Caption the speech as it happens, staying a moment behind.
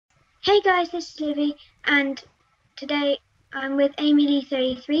Hey guys, this is Livy, and today I'm with Amy Lee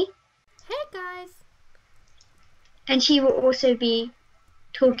 33, Hey guys! and she will also be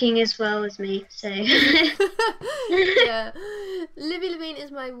talking as well as me. So, Yeah, Livy Levine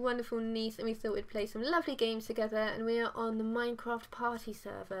is my wonderful niece, and we thought we'd play some lovely games together. And we are on the Minecraft party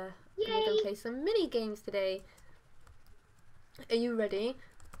server, and we're going to yay! play some mini games today. Are you ready?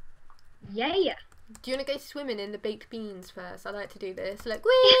 Yeah. Do you want to go swimming in the baked beans first? I like to do this. Like,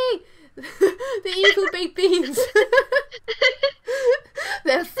 whee! The evil baked beans!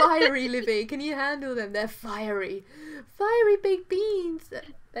 They're fiery, Livy. Can you handle them? They're fiery. Fiery baked beans.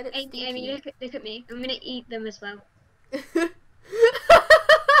 Bet it's Amy, look at me. I'm gonna eat them as well.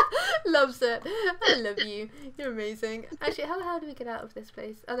 Loves it. I love you. You're amazing. Actually, how the hell do we get out of this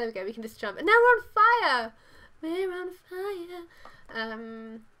place? Oh, there we go. We can just jump. And now we're on fire. We're on fire.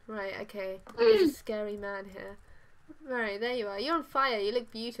 Right. Okay. There's a scary man here. Right. There you are. You're on fire. You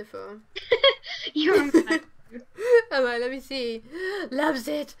look beautiful. You're on fire. Alright, let me see. Loves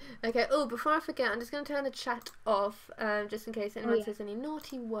it. Okay. Oh, before I forget, I'm just going to turn the chat off, just in case anyone says any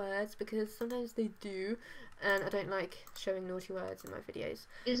naughty words, because sometimes they do, and I don't like showing naughty words in my videos.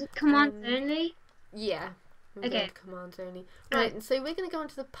 Is it commands only? Yeah. Okay. Commands only. Right. And so we're going to go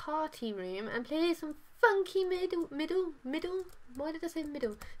into the party room and play some funky middle. Why did I say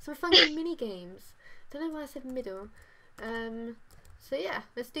middle? Some funky mini games. Don't know why I said middle. So yeah,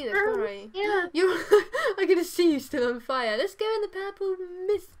 let's do this. Alright. Yeah. I'm gonna see you still on fire. Let's go in the purple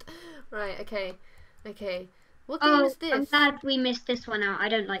mist. Right, okay. Okay. What game is this? I'm glad we missed this one out. I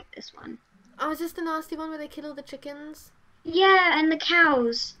don't like this one. Oh, is this the nasty one where they kill all the chickens? Yeah, and the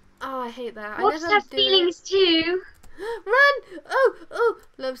cows. Oh, I hate that. Wolves have feelings too. Run! Oh!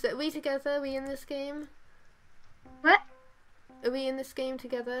 Loves it. Are we together? Are we in this game? What? Are we in this game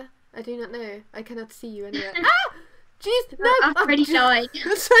together? I do not know. I cannot see you anywhere. Ah! Jeez, no! I've already died. So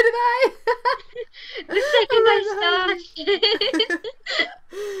did I! The second I started.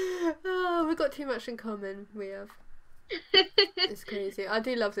 Oh, we've got too much in common. We have. It's crazy. I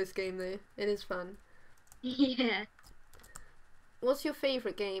do love this game though. It is fun. Yeah. What's your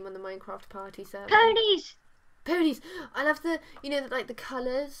favourite game on the Minecraft party server? Ponies! Ponies! I love the, like the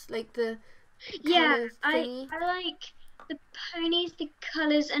colours, like the Yeah, thingy. I like the ponies, the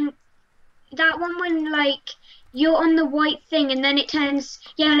colours, and that one when like you're on the white thing and then it turns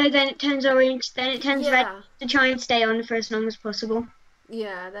yellow, then it turns orange, then it turns red to try and stay on for as long as possible.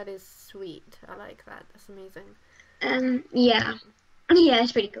 Yeah, that is sweet. I like that. That's amazing. Yeah. Yeah,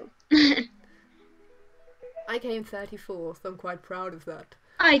 it's pretty cool. I came 34th. I'm quite proud of that.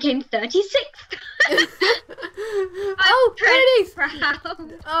 I came 36th. Oh, ponies!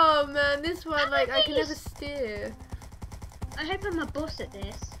 Proud. Oh man, this one, like, I can never steer. I hope I'm a boss at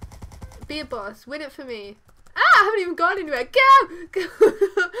this. Be a boss. Win it for me. Ah, I haven't even gone anywhere. Go!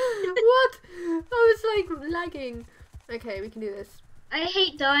 What? I was like lagging. Okay, we can do this. I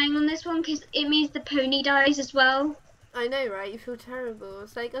hate dying on this one because it means the pony dies as well. I know, right? You feel terrible.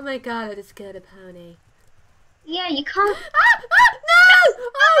 It's like, oh my god, I just scared a pony. Yeah, you can't. No!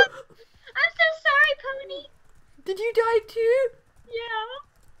 Oh! I'm so sorry, pony. Did you die too? Yeah.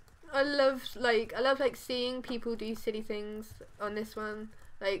 I love seeing people do silly things on this one.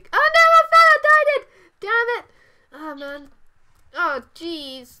 Like, oh no, I fell, I died it! Damn it! Oh man. Oh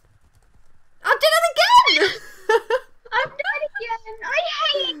jeez. I did it again! I'm dead again. I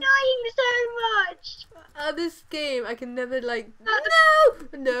hate dying so much. This game, I can never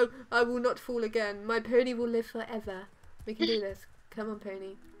No, I will not fall again. My pony will live forever. We can do this. Come on,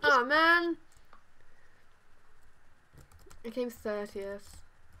 pony. Oh man. I came 30th.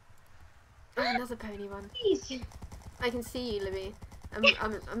 Oh, another pony one. Please. I can see you, Libby.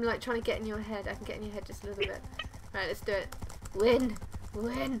 I'm like trying to get in your head. I can get in your head just a little bit. Right, let's do it. Win!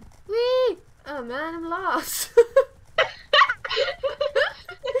 Whee! Oh man, I'm lost.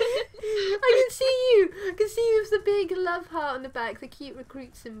 I can see you. I can see you with the big love heart on the back, the cute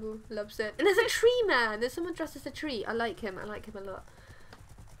recruit symbol. Loves it. And there's a tree man. There's someone dressed as a tree. I like him. I like him a lot.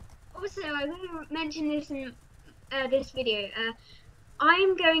 Also, I want to mention this in this video.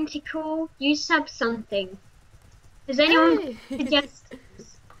 I'm going to call you sub something. Does anyone suggest?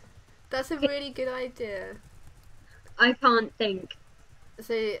 That's a really good idea. I can't think.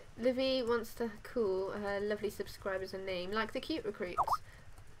 So Livy wants to call her lovely subscribers a name, like the cute recruits.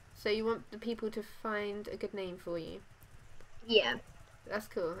 So you want the people to find a good name for you. Yeah. That's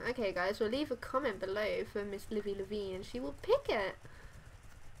cool. Okay guys, we'll leave a comment below for Miss Livy Levine and she will pick it.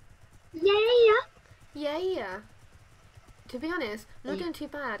 Yeah. To be honest, I'm not doing too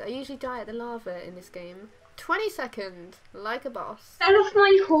bad. I usually die at the lava in this game. 20 seconds, like a boss. Fell off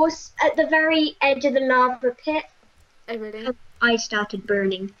my horse at the very edge of the lava pit. Oh really? I started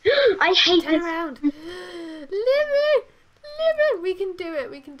burning. I hate Turn this. around. Libby! Libby! We can do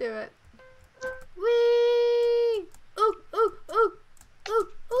it. We can do it. Whee! Oh, oh, oh, oh,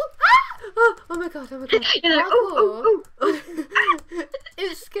 oh, ah! Oh my god, oh my god. You're like, oh, oh, oh.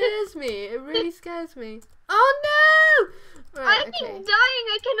 It scares me. It really scares me. Oh no! Right, I'm dying.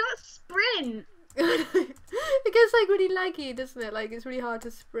 I cannot sprint. It gets like really laggy, doesn't it? Like it's really hard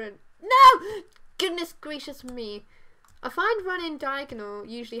to sprint. No! Goodness gracious me. I find running diagonal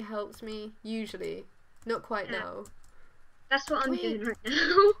usually helps me. Usually. Not quite now. That's what I'm doing right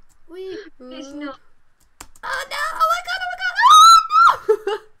now. It's not. Oh no! Oh my god! Oh my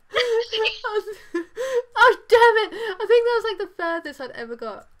god! Oh no! Oh damn it! I think that was like the furthest I'd ever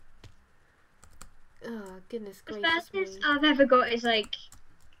got. Oh goodness The gracious fastest me. I've ever got is like.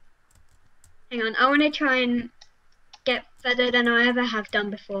 Hang on, I want to try and get further than I ever have done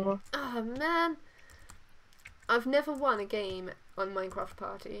before. Oh man. I've never won a game on Minecraft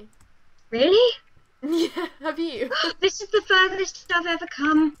Party. Really? Yeah, have you? This is the furthest I've ever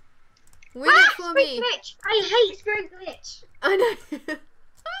come. Win it for Sprint me. glitch! I hate sprint glitch. I know.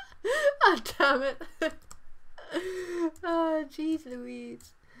 Oh damn it. Oh jeez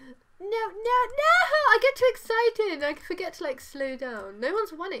Louise. No, no, no! I get too excited and I forget to like slow down. No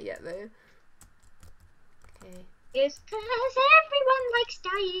one's won it yet though. Okay. It's because everyone likes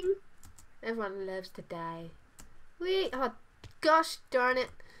dying. Everyone loves to die. Oh gosh darn it.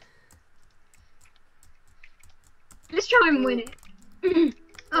 Let's try and win it.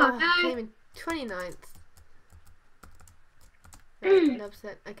 Oh no. Came in 29th. Right, loves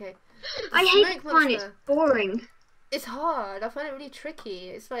it. Okay. I hate this one, it's boring. It's hard. I find it really tricky.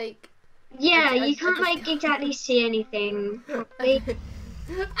 It's like Yeah, I you can't just like can't. exactly see anything properly.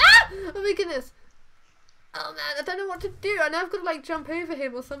 Ah! Oh my goodness. Oh man, I don't know what to do. I know I've got to like jump over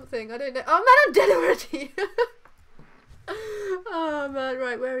him or something. I don't know. Oh man, I'm dead already. Oh man,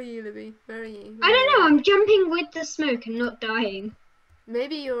 right, where are you, Libby? Where are you? I don't know, I'm jumping with the smoke and not dying.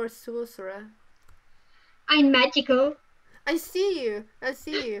 Maybe you're a sorcerer. I'm magical. I see you. I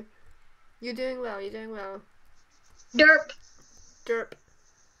see you. You're doing well. You're doing well. Derp. Derp.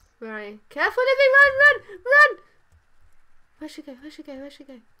 Where are you? Careful, Libby! Run, run, run! Where'd she go? Where'd she go? Where'd she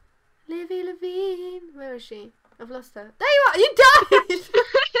go? Livy Levine. Where is she? I've lost her. There you are! You died!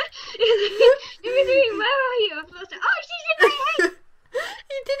 Where are you? I've lost it. Oh, she's in my head!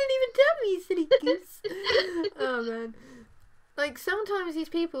 You didn't even tell me, you silly goose. Oh man. Like sometimes these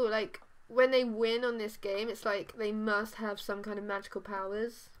people, like when they win on this game, it's like they must have some kind of magical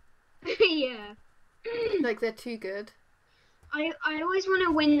powers. Yeah. Like they're too good. I always want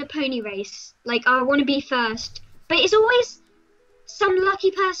to win the pony race. Like, I want to be first. But it's always some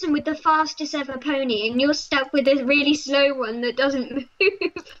lucky person with the fastest ever pony, and you're stuck with a really slow one that doesn't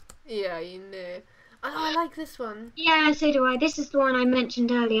move. Yeah, you know. Oh, I like this one. Yeah, so do I. This is the one I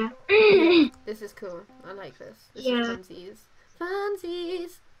mentioned earlier. Yeah, this is cool. I like this. This Yeah. is funsies.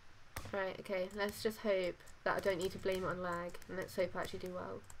 Funsies! Right, okay. Let's just hope that I don't need to blame it on lag. And let's hope I actually do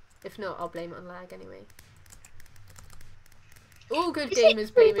well. If not, I'll blame it on lag anyway. All good Is gamers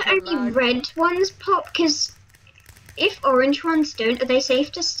it blame true it that on only lag. red ones pop? Because if orange ones don't, are they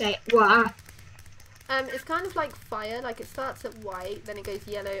safe to stay? Wow. It's kind of like fire. Like it starts at white, then it goes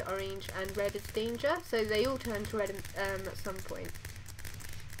yellow, orange, and red is danger. So they all turn to red at some point.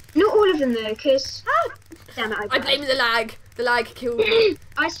 Not all of them though, because Ah! damn it, I blame the lag. The lag killed me.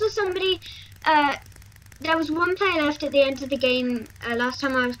 I saw somebody. There was one player left at the end of the game last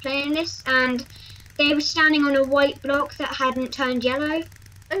time I was playing this, and they were standing on a white block that hadn't turned yellow.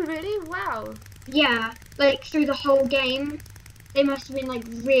 Oh really? Wow. Yeah, like through the whole game. They must have been like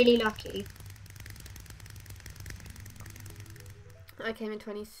really lucky. I came in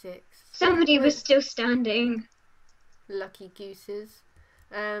 26. Somebody was still standing. Lucky gooses.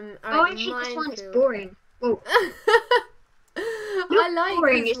 Oh, I hate this one. It's boring. Whoa. I Not like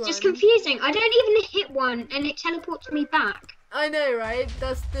boring. this It's just one. confusing. I don't even hit one, and it teleports me back. I know, right?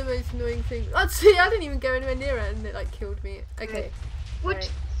 That's the most annoying thing. Oh, see, I didn't even go anywhere near it, and it like killed me. Okay, What?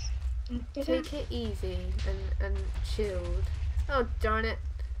 right. Take it easy and chilled. Oh darn it!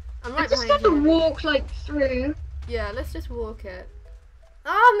 I'm I right just behind gotta you. walk like through. Yeah, let's just walk it.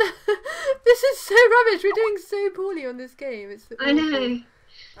 Oh no! This is so rubbish. We're doing so poorly on this game. It's I awful. know.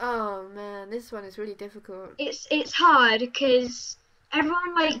 Oh man, this one is really difficult. It's hard because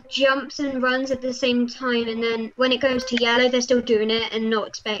everyone like jumps and runs at the same time, and then when it goes to yellow, they're still doing it and not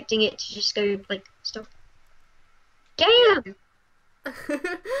expecting it to just go like stop. Damn.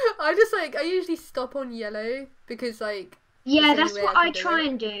 I usually stop on yellow because like Yeah, It's the that's only way what I I can do try it.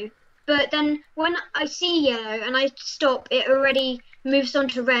 and do. But then when I see yellow and I stop, it already moves on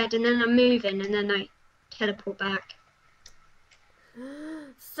to red, and then I'm moving, and then I teleport back.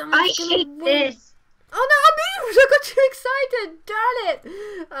 Someone's I gonna hate win. this. Oh no, I moved! I got too excited! Darn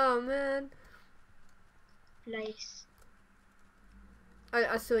it! Oh man. Place.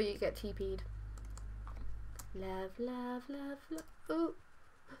 I saw you get TP'd. Love, love, love, love. Oh.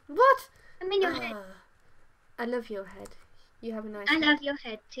 What? I'm in your head. I love your head. You have a nice I head. love your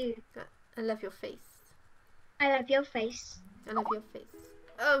head too. I love your face. I love your face. I love your face.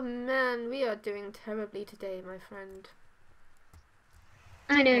 Oh man, we are doing terribly today, my friend.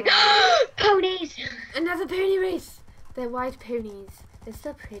 I know. Ponies! Another pony race! They're white ponies. They're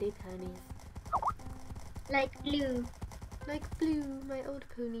so pretty ponies. Like blue. Like Blue, my old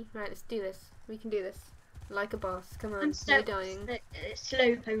pony. Right, let's do this. We can do this. Like a boss. Come on, I'm so no dying.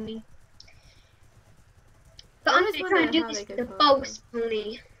 slow pony. But I I'm always going to try and wonder do how this they with go the faster. boss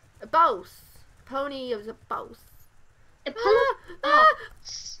pony. A boss! Pony is a boss. The Ah, pony ah,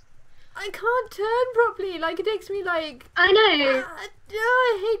 boss. I can't turn properly. Like, it takes me like... I know.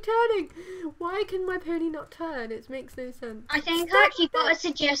 I hate turning. Why can my pony not turn? It makes no sense. I think I actually got a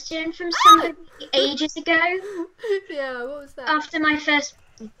suggestion from somebody ages ago Yeah, what was that? after my first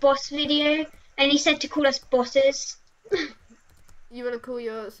boss video, and he said to call us bosses. You want to call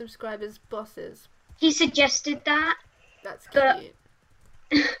your subscribers bosses? He suggested that. That's But-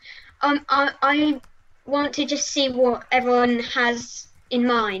 cute. I want to just see what everyone has in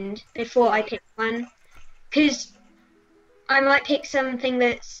mind before I pick one, because I might pick something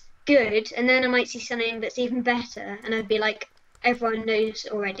that's good, and then I might see something that's even better, and I'd be like, everyone knows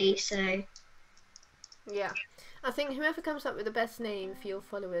already, so Yeah. I think whoever comes up with the best name for your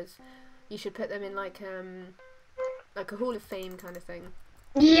followers, you should put them in like a Hall of Fame kind of thing.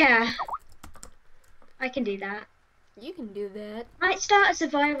 yeah, I can do that. You can do that. Might start a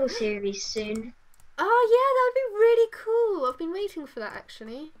survival series soon. Oh yeah, that would be really cool. I've been waiting for that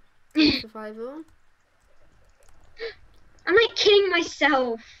actually. Survival. I'm like killing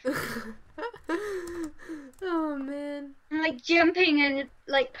myself. Oh man. I'm like jumping and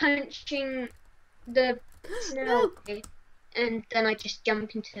like punching the snow No. away, and then I just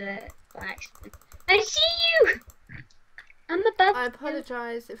jump into it by accident. I see you! I'm above I you.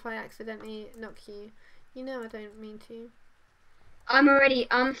 apologise if I accidentally knock you. You know I don't mean to.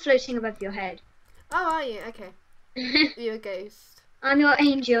 I'm floating above your head. Oh, are you? Okay. You're a ghost. I'm your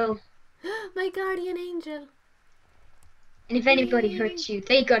angel. My guardian angel. And if anybody hurts you,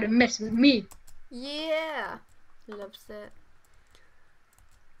 they gotta mess with me. Yeah. Loves it.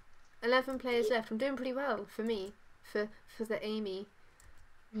 11 players left. I'm doing pretty well for me. For the Amy.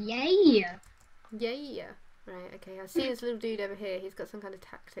 Yay! Yeah. Right, okay. I see this little dude over here. He's got some kind of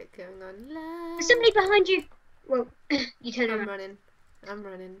tactic going on. There's somebody behind you. Well, you turn I'm around.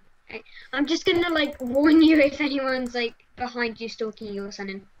 running. I'm just gonna like warn you if anyone's like behind you stalking you or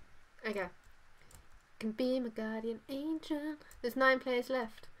something. Okay. Can be my guardian angel. There's 9 players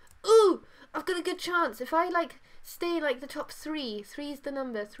left. Ooh! I've got a good chance. If I like stay like the top 3. 3's the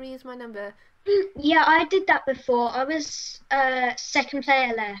number. 3 is my number. Yeah, I did that before. I was second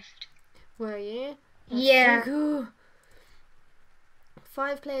player left. Were you? That's Yeah. so cool.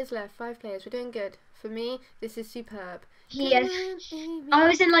 5 players left. 5 players. We're doing good. For me, this is superb. Yes. Come on, Amy. I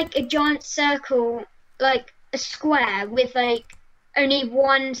was in like a giant circle, like a square with like only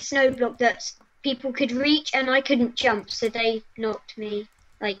one snow block that people could reach, and I couldn't jump, so they knocked me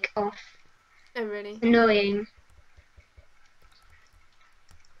like off. Oh really? Annoying.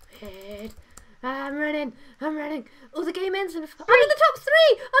 Head. I'm running. Oh, the game ends in... I'm in the top 3.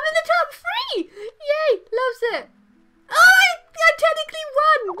 I'm in the top 3. Yay, loves it. Oh, I technically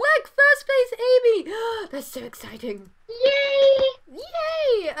won. Look, first place Amy. That's so exciting. Yay!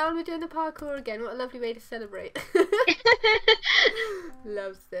 Yay! And we're doing the parkour again. What a lovely way to celebrate.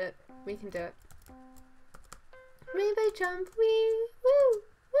 Loves it. We can do it. Rainbow jump. Wee. Woo.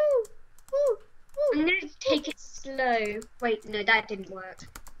 Woo. Woo. I'm Woo. gonna take it slow. Wait, no, that didn't work.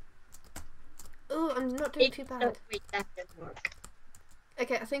 Oh, I'm not doing too bad. Wait, that didn't work.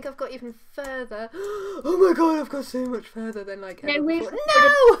 Okay, I think I've got even further. Oh my god, I've got so much further than like No, ever we've before.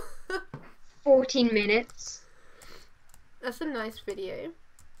 No! 14 minutes. That's a nice video.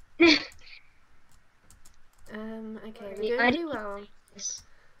 Yes. Okay, we're doing really well.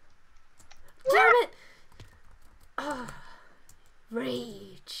 Damn it! Oh,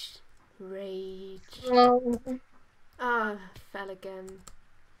 rage. Whoa. Ah, fell again.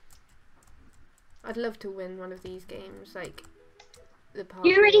 I'd love to win one of these games, like the parkour.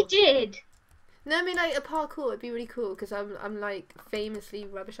 You already did. No, I mean like a parkour would be really cool because I'm like famously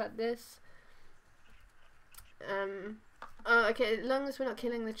rubbish at this. Oh, okay. As long as we're not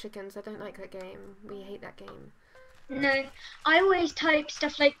killing the chickens, I don't like that game. We hate that game. No, I always type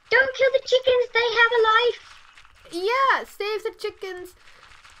stuff like, "Don't kill the chickens, they have a life." Yeah, save the chickens.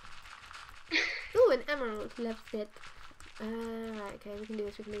 Ooh, an emerald. Loves it. Right, okay, we can do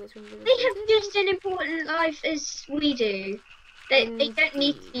this, we can do this, we can do this. They have just an important life as we do. They don't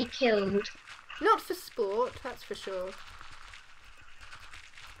need to be killed. Not for sport, that's for sure.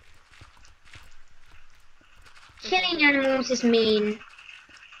 Killing animals is mean.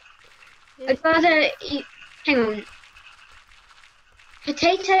 I'd rather eat... Hang on.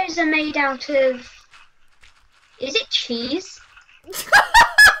 Potatoes are made out of... Is it cheese?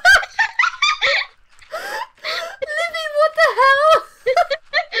 Libby, what the hell?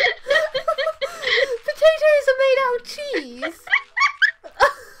 Potatoes are made out of cheese?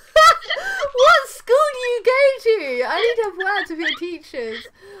 What school do you go to? I need to have words with your teachers.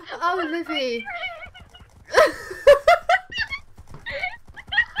 Oh, Libby.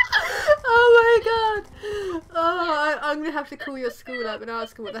 Oh my god. Oh, I'm going to have to call your school up and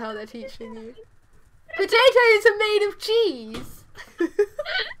ask them what the hell they're teaching you. Potatoes are made of cheese.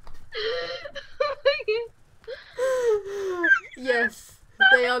 Yes,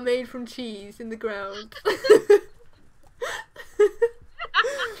 they are made from cheese in the ground.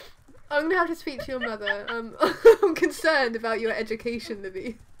 I'm gonna have to speak to your mother. I'm concerned about your education,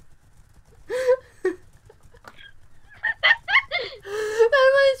 Libby. That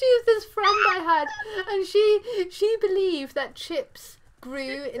reminds me of this friend I had, and she believed that chips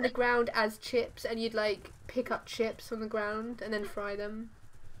grew in the ground as chips, and you'd like pick up chips on the ground and then fry them.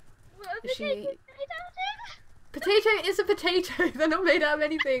 Potato is a potato. They're not made out of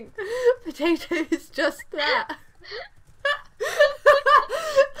anything. Potato is just that.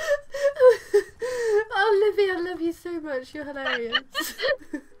 Oh, Livy, I love you so much. You're hilarious.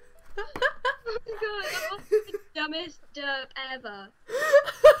 Oh my god, that was the dumbest derp ever.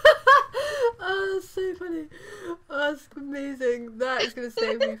 Oh, that's so funny. Oh, that's amazing. That is going to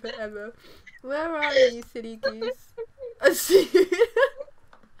save me forever. Where are you, silly goose? I see you.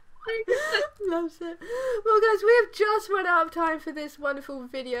 Loves it. Well, guys, we have just run out of time for this wonderful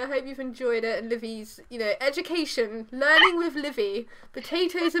video. I hope you've enjoyed it. And Livy's, you know, education, learning with Livy.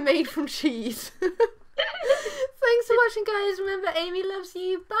 Potatoes are made from cheese. Thanks for watching, guys. Remember, Amy loves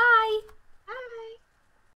you. Bye.